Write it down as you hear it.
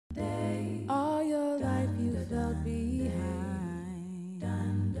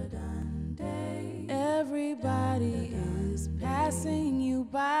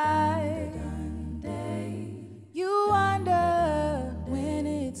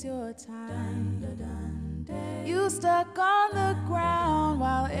takes your time. You stuck on the ground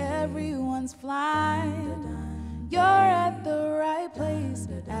while everyone's flying. You're at the right place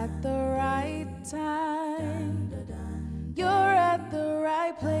at the right time. You're at the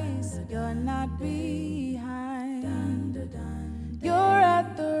right place, you're not behind. You're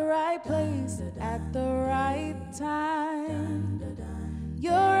at the right place at the right time.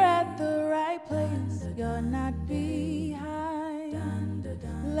 You're at the right place, you're not behind.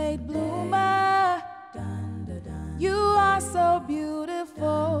 Late bloomer, you are so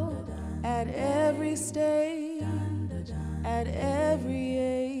beautiful at every stage, at every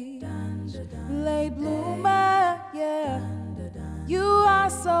age. Late bloomer, yeah, you are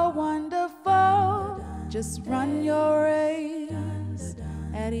so wonderful. Just run your race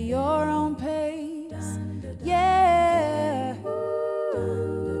at your own pace, yeah.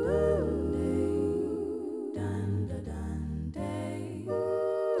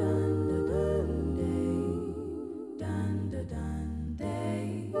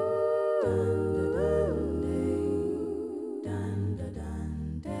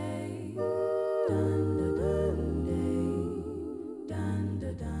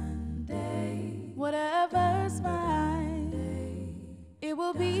 Whatever's mine, it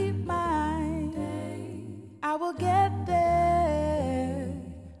will be mine. I will get there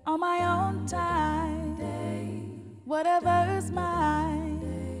on my own time. Whatever's mine,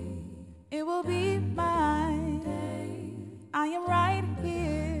 it will be mine. I am right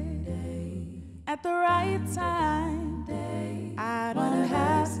here at the right time. I don't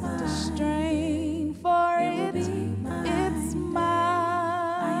have to strain for it. It's mine.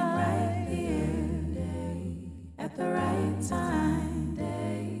 At the right time,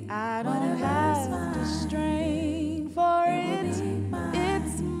 I don't have to strain for it.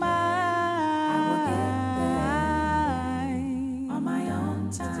 It's mine. I will get there on my own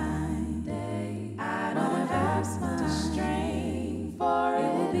time. I don't have to strain for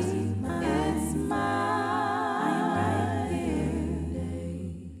it. It's mine. I am right here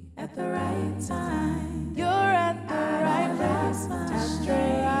at the right time. You're at the right place at the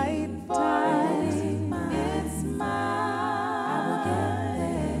right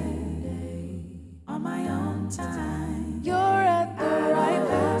time. You're at the right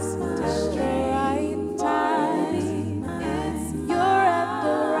place, just the right time. You're at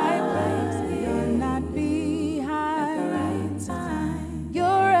the right place, you're not behind. At the right time.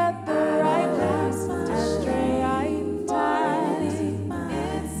 You're at the right place, just the right time. You're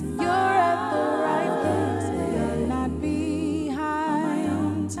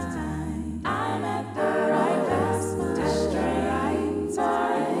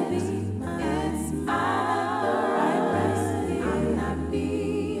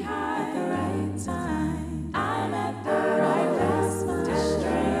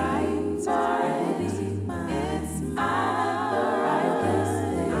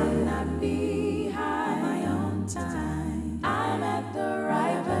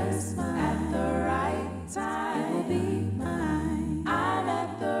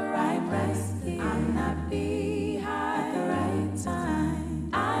at the right place, you're not behind.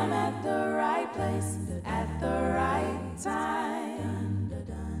 I'm at the right place, just the right time.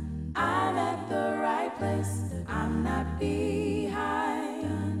 I'm not behind.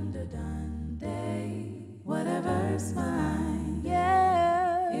 Whatever's mine,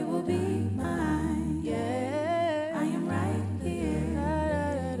 yeah, it will be mine, yeah. I am right here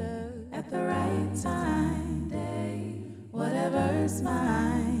at the right time. Whatever's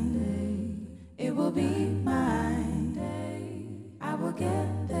mine, it will be mine. I will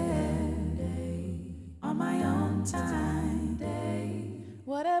get there on my own time.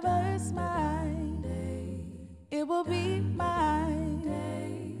 Whatever's mine, it will be mine.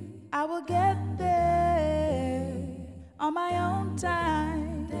 I will get there on my own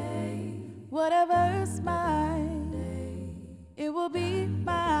time. Whatever's mine, it will be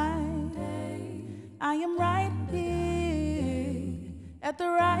mine. I am right here at the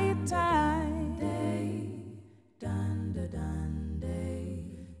right time.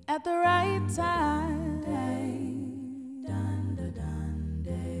 At the right time.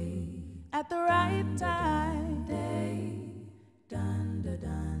 At the right time.